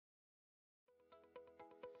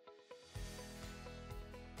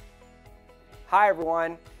Hi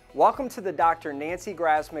everyone, welcome to the Dr. Nancy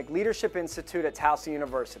Grasmick Leadership Institute at Towson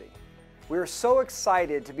University. We are so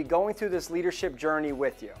excited to be going through this leadership journey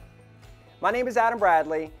with you. My name is Adam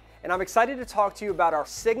Bradley, and I'm excited to talk to you about our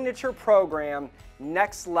signature program,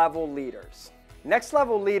 Next Level Leaders. Next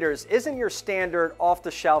Level Leaders isn't your standard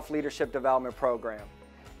off-the-shelf leadership development program.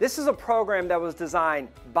 This is a program that was designed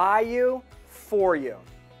by you, for you.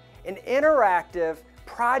 An interactive,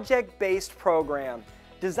 project-based program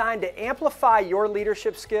designed to amplify your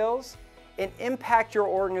leadership skills and impact your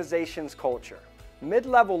organization's culture.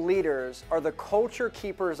 Mid-level leaders are the culture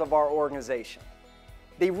keepers of our organization.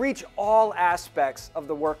 They reach all aspects of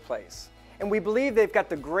the workplace, and we believe they've got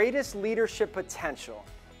the greatest leadership potential.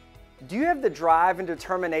 Do you have the drive and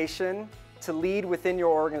determination to lead within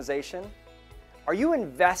your organization? Are you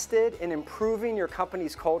invested in improving your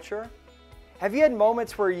company's culture? Have you had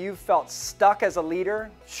moments where you've felt stuck as a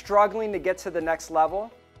leader, struggling to get to the next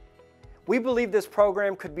level? We believe this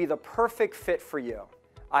program could be the perfect fit for you.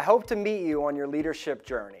 I hope to meet you on your leadership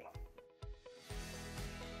journey.